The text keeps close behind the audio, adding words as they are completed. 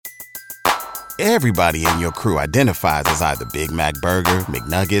Everybody in your crew identifies as either Big Mac Burger,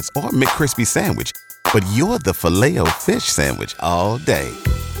 McNuggets, or McCrispy Sandwich. But you're the Filet-O-Fish Sandwich all day.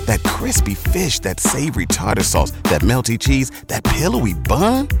 That crispy fish, that savory tartar sauce, that melty cheese, that pillowy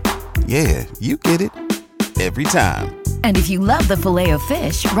bun. Yeah, you get it. Every time. And if you love the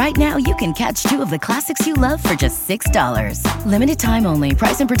Filet-O-Fish, right now you can catch two of the classics you love for just $6. Limited time only.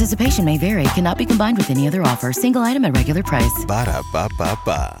 Price and participation may vary. Cannot be combined with any other offer. Single item at regular price.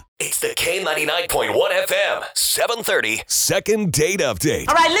 Ba-da-ba-ba-ba. It's the K99.1 FM, 730. Second date update.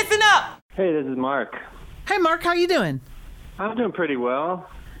 All right, listen up. Hey, this is Mark. Hey, Mark, how you doing? I'm doing pretty well.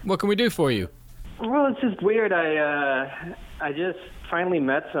 What can we do for you? Well, it's just weird. I just finally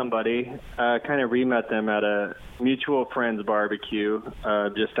met somebody, kind of re-met them at a mutual friend's barbecue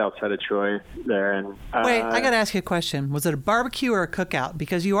just outside of Troy there. And Wait, I got to ask you a question. Was it a barbecue or a cookout?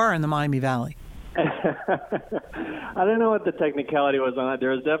 Because you are in the Miami Valley. I don't know what the technicality was on that.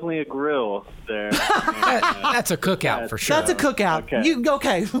 There was definitely a grill there. That's a cookout for sure. That's a cookout. Okay.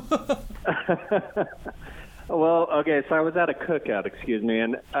 Okay. Well, okay, so I was at a cookout, excuse me,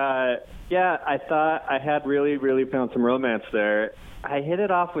 and yeah, I thought I had really, really found some romance there. I hit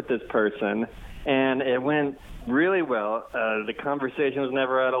it off with this person, and it went really well. The conversation was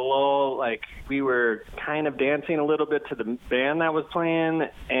never at a lull. Like, we were kind of dancing a little bit to the band that was playing,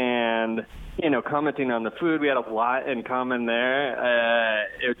 and, you know, commenting on the food. We had a lot in common there.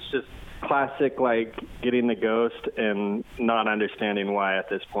 It's just classic, like, getting the ghost and not understanding why at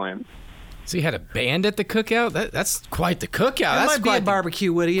this point. So you had a band at the cookout? That's quite the cookout. It That's might be a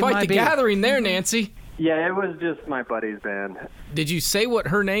barbecue, Woody. It quite might the be. gathering there, Nancy. Yeah, it was just my buddy's band. Did you say what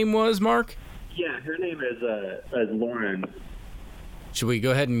her name was, Mark? Yeah, her name is Lauren. Should we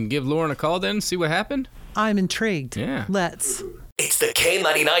go ahead and give Lauren a call then and see what happened? I'm intrigued. Yeah. Let's. It's the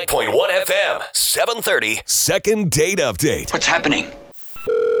K99.1 FM, 730. Second date update. What's happening?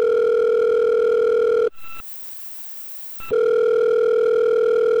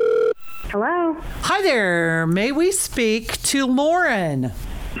 Hello. Hi there. May we speak to Lauren?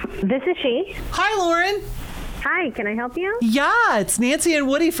 This is she. Hi, Lauren. Hi, can I help you? Yeah, it's Nancy and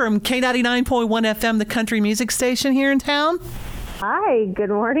Woody from K99.1 FM, the country music station here in town. Hi, good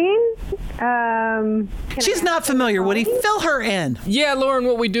morning. She's not familiar, Woody. Fill her in. Yeah, Lauren,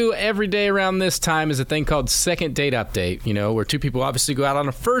 what we do every day around this time is a thing called Second Date Update, you know, where two people obviously go out on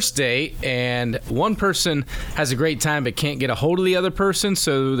a first date and one person has a great time but can't get a hold of the other person,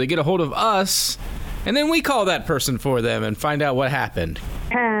 so they get a hold of us, and then we call that person for them and find out what happened.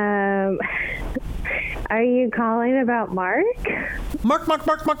 Are you calling about Mark?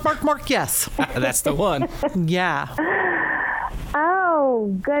 Mark, yes. That's the one. Yeah.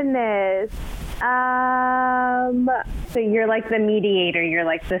 Oh, goodness. So you're like the mediator. You're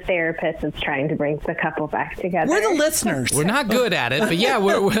like the therapist that's trying to bring the couple back together. We're the listeners. We're not good at it, but yeah,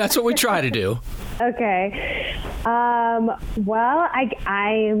 that's what we try to do. Okay. Well,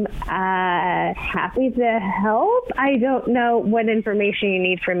 I'm happy to help. I don't know what information you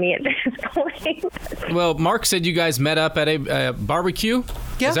need from me at this point. Well, Mark said you guys met up at a barbecue.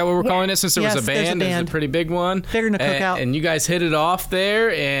 Yeah. Is that what we're calling it? Since there was Yes, a there's a band, it's band. a pretty big one. Bigger than a cookout. And you guys hit it off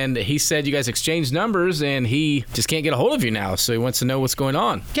there, and he said you guys exchanged numbers, and he just can't get a hold of you now, so he wants to know what's going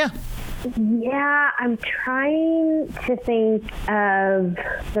on. Yeah. Yeah, I'm trying to think of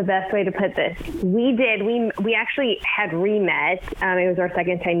the best way to put this. We actually had re-met. It was our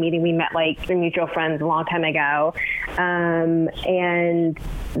second time meeting. We met like through mutual friends a long time ago, and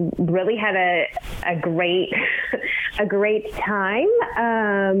really had a great a great time.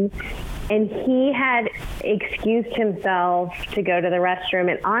 And he had excused himself to go to the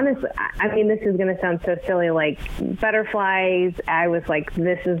restroom. And honestly, I mean, this is going to sound so silly, like butterflies. I was like,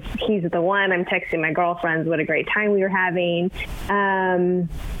 he's the one. I'm texting my girlfriends what a great time we were having.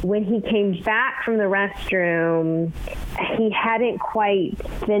 When he came back from the restroom, he hadn't quite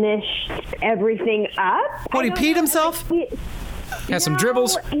finished everything up. What, he peed himself? Had some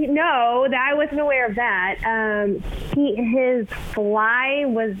dribbles? No, I wasn't aware of that. His fly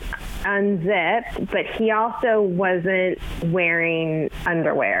was unzipped, but he also wasn't wearing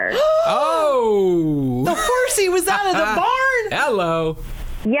underwear. Oh! The horsey was out of the barn! Hello.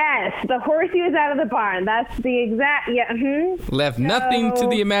 Yes, the horsey was out of the barn. That's the exact, yeah. Mm-hmm. Left nothing to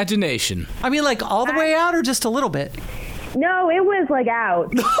the imagination. I mean, like all the way out or just a little bit? No, it was like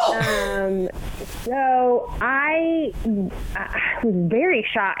out. So I was very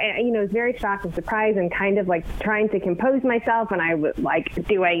shocked, very shocked and surprised and kind of like trying to compose myself. And I was like,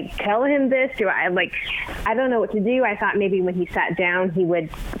 do I tell him this? I don't know what to do. I thought maybe when he sat down, he would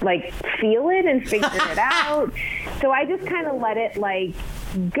like feel it and figure it out. So I just kind of let it like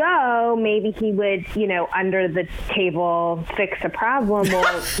go, maybe he would, under the table fix a problem.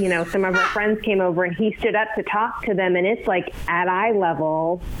 Well, some of our friends came over and he stood up to talk to them, and it's like at eye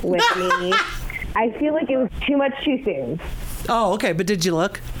level with me. I feel like it was too much too soon. Oh, okay. But did you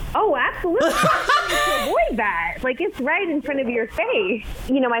look? Oh, absolutely. To avoid that. Like, it's right in front of your face.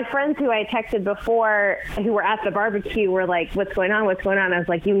 My friends who I texted before who were at the barbecue were like, what's going on? What's going on? I was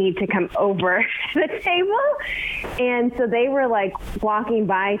like, you need to come over to the table. And so they were like walking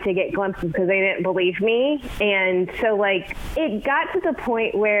by to get glimpses because they didn't believe me. And so like it got to the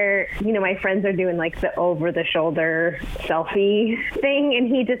point where, my friends are doing like the over the shoulder selfie thing. And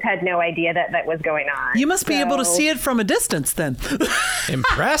he just had no idea that was going on. You must be able to see it from a distance then.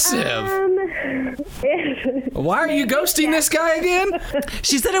 Impressive. Why are you ghosting this guy again?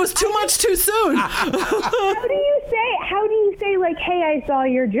 She said it was too much too soon. How do you say like, hey, I saw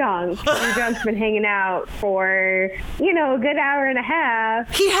your junk. Your junk's been hanging out for, a good hour and a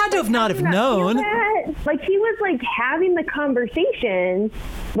half. He had to not have known. Like, he was like having the conversation,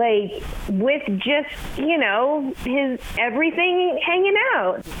 like with just, his everything hanging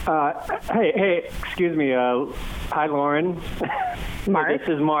out. Hey, excuse me. Hi, Lauren. Mark. This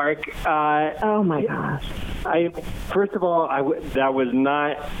is Mark. Oh my gosh. First of all, that was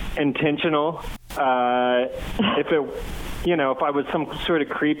not intentional. If I was some sort of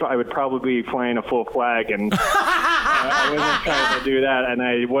creep, I would probably be flying a full flag, and I wasn't trying to do that, and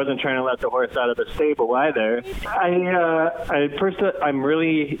I wasn't trying to let the horse out of the stable either. I'm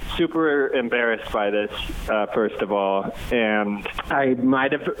really super embarrassed by this, first of all, and I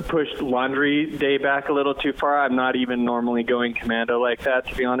might have pushed laundry day back a little too far. I'm not even normally going commando like that,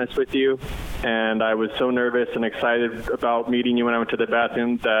 to be honest with you, and I was so nervous and excited about meeting you when I went to the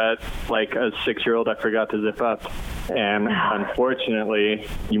bathroom that, like a 6-year-old, I forgot to zip up. And unfortunately,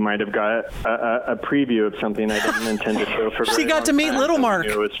 you might have got a preview of something I didn't intend to show for. She got to meet little Mark.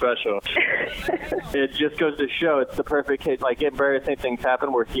 It was special. It just goes to show it's the perfect case. Like, embarrassing things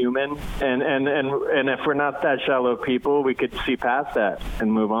happen. We're human, and if we're not that shallow people, we could see past that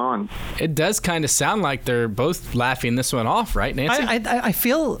and move on. It does kind of sound like they're both laughing this one off, right, Nancy? I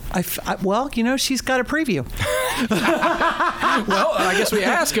feel she's got a preview. Well, I guess we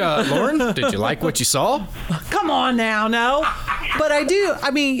ask, Lauren, did you like what you saw? Come on now, no. But I do.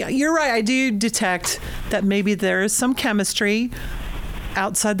 I mean, you're right. I do detect that maybe there is some chemistry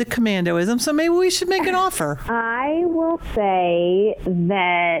outside the commandoism, so maybe we should make an offer. I will say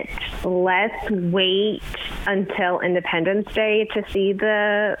that let's wait until Independence Day to see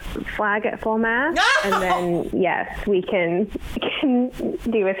the flag at full mast, and then yes, we can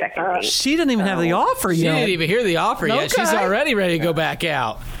do a second date. She didn't even have the offer She yet. didn't even hear the offer yet. She's already ready to go back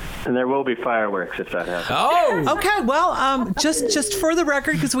out. And there will be fireworks if that happens. Oh! Okay, well, just for the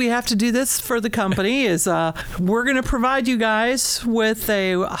record, because we have to do this for the company, is we're going to provide you guys with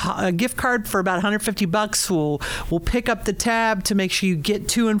a gift card for about $150. We'll pick up the tab to make sure you get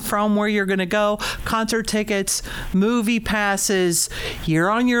to and from where you're going to go. Concert tickets, movie passes.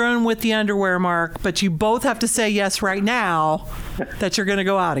 You're on your own with the underwear, Mark, but you both have to say yes right now that you're going to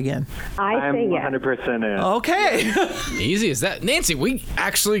go out again. I'm say yes. 100% in. Okay. Easy as that. Nancy, we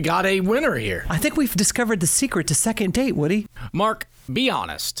actually got a winner here. I think we've discovered the secret to second date, Woody. Mark, be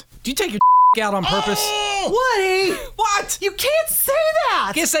honest. Do you take your out on purpose? Woody! What? You can't say that!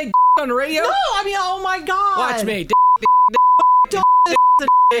 You can't say on the radio? No, I mean, oh my God. Watch me. Don't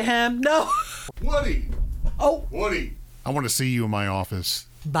to him. No. Woody! Oh. Woody! I want to see you in my office.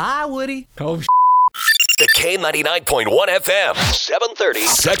 Bye, Woody. Oh, The K99.1 FM, 730.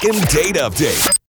 Second date update.